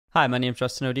Hi, my name is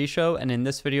Justin Odisho, and in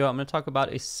this video, I'm going to talk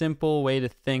about a simple way to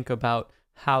think about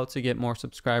how to get more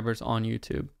subscribers on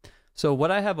YouTube. So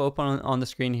what I have open on the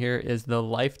screen here is the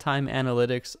lifetime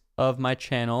analytics of my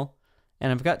channel,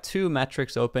 and I've got two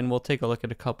metrics open. We'll take a look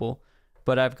at a couple,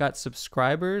 but I've got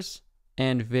subscribers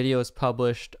and videos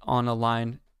published on a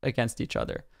line against each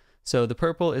other. So the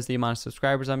purple is the amount of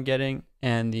subscribers I'm getting,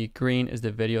 and the green is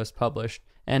the videos published,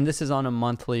 and this is on a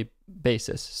monthly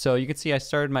basis. So you can see I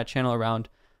started my channel around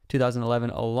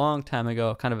 2011, a long time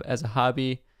ago, kind of as a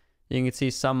hobby. You can see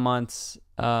some months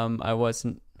I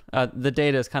wasn't, the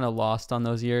data is kind of lost on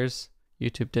those years.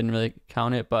 YouTube didn't really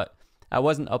count it, but I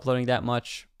wasn't uploading that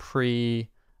much pre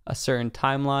a certain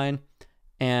timeline.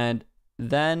 And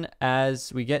then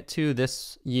as we get to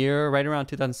this year, right around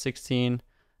 2016,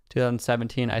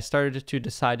 2017, I started to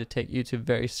decide to take YouTube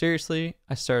very seriously.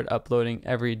 I started uploading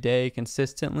every day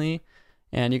consistently.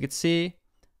 And you could see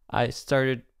I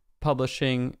started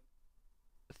publishing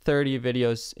 30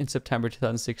 videos in September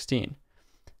 2016,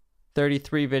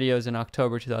 33 videos in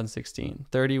October 2016,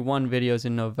 31 videos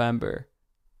in November,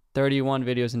 31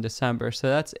 videos in December. So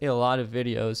that's a lot of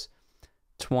videos,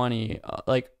 20,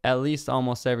 like at least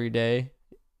almost every day.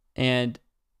 And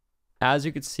as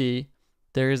you can see,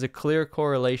 there is a clear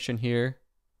correlation here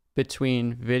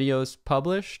between videos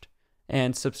published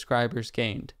and subscribers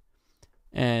gained.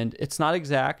 And it's not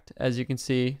exact, as you can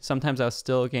see. Sometimes I was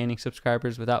still gaining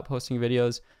subscribers without posting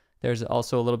videos. There's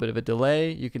also a little bit of a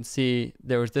delay. You can see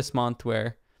there was this month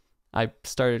where I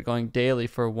started going daily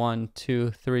for 1,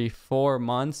 2, 3, 4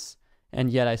 months,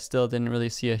 and yet I still didn't really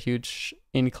see a huge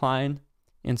incline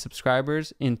in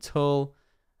subscribers until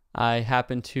I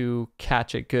happened to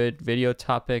catch a good video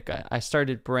topic. I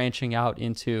started branching out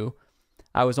into,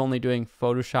 I was only doing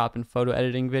Photoshop and photo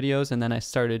editing videos, and then I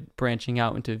started branching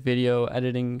out into video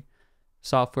editing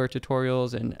software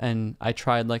tutorials, and I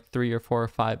tried like 3 or 4 or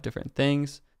 5 different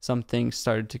things. Some things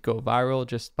started to go viral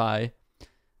just by,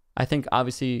 I think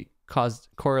obviously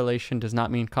correlation does not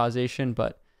mean causation,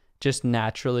 but just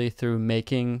naturally through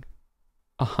making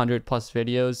 100+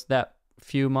 videos that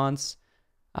few months,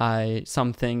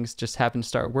 some things just happened to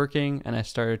start working, and I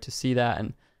started to see that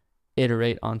and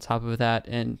iterate on top of that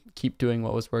and keep doing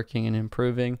what was working and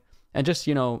improving, and just,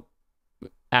 you know,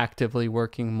 actively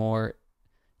working more.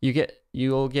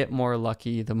 You'll get more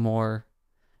lucky the more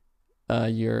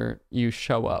you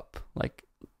show up. Like,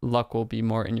 luck will be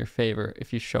more in your favor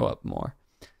if you show up more,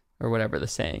 or whatever the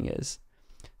saying is.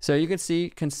 So you can see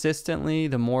consistently,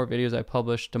 the more videos I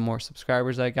published, the more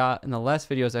subscribers I got, and the less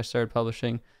videos I started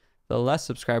publishing, the less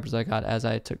subscribers I got as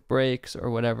I took breaks or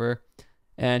whatever.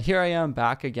 And here I am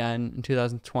back again in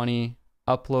 2020,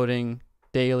 uploading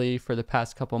daily for the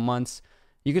past couple months.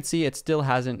 You could see it still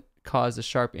hasn't caused a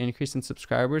sharp increase in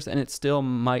subscribers, and it still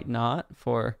might not,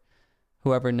 for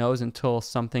whoever knows, until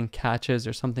something catches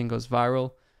or something goes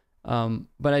viral.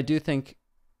 But I do think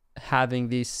having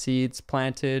these seeds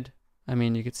planted, I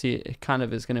mean, you could see it kind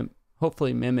of is going to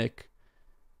hopefully mimic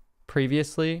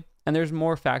previously. And there's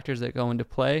more factors that go into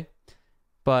play.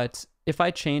 But if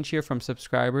I change here from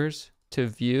subscribers to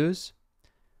views,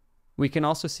 we can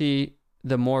also see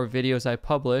the more videos I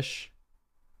publish,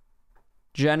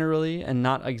 generally, and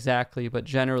not exactly, but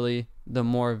generally, the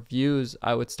more views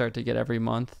I would start to get every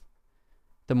month,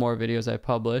 the more videos I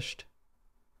published.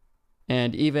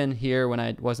 And even here, when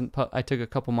I took a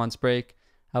couple months break,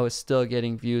 I was still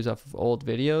getting views off of old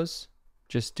videos,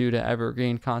 just due to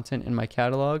evergreen content in my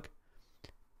catalog.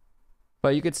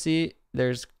 But you could see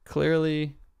there's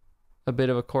clearly a bit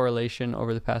of a correlation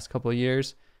over the past couple of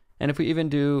years. And if we even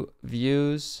do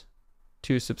views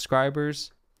to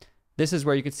subscribers, this is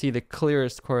where you can see the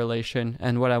clearest correlation.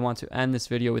 And what I want to end this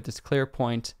video with, this clear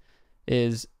point,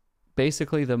 is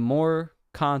basically the more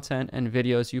content and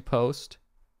videos you post,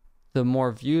 the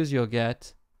more views you'll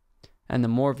get, and the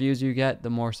more views you get,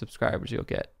 the more subscribers you'll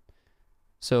get.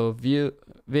 So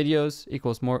videos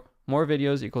equals more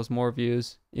videos equals more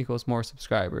views equals more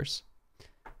subscribers.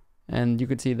 And you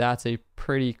can see that's a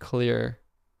pretty clear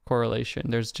correlation.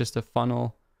 There's just a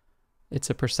funnel. It's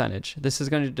a percentage. This is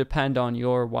going to depend on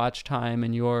your watch time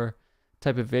and your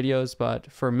type of videos.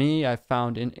 But for me, I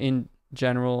found in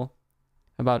general,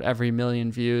 about every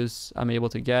 1,000,000 views I'm able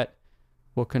to get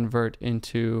will convert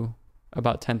into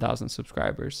about 10,000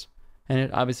 subscribers. And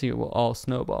it obviously will all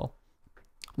snowball.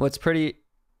 What's pretty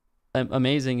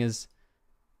amazing is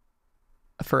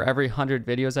for every 100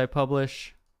 videos I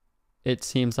publish, it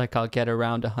seems like I'll get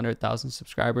around 100,000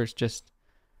 subscribers just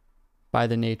by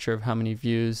the nature of how many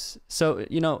views. So,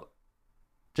 you know,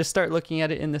 just start looking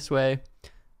at it in this way.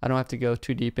 I don't have to go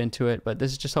too deep into it, but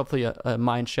this is just hopefully a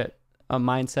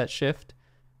mindset shift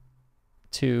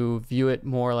to view it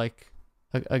more like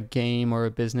a game or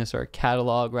a business or a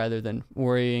catalog rather than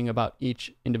worrying about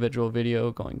each individual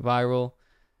video going viral.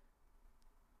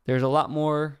 There's a lot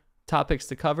more topics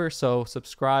to cover, so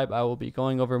subscribe. I will be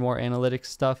going over more analytics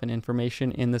stuff and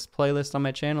information in this playlist on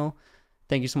my channel.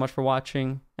 Thank you so much for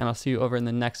watching, and I'll see you over in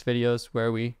the next videos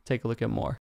where we take a look at more.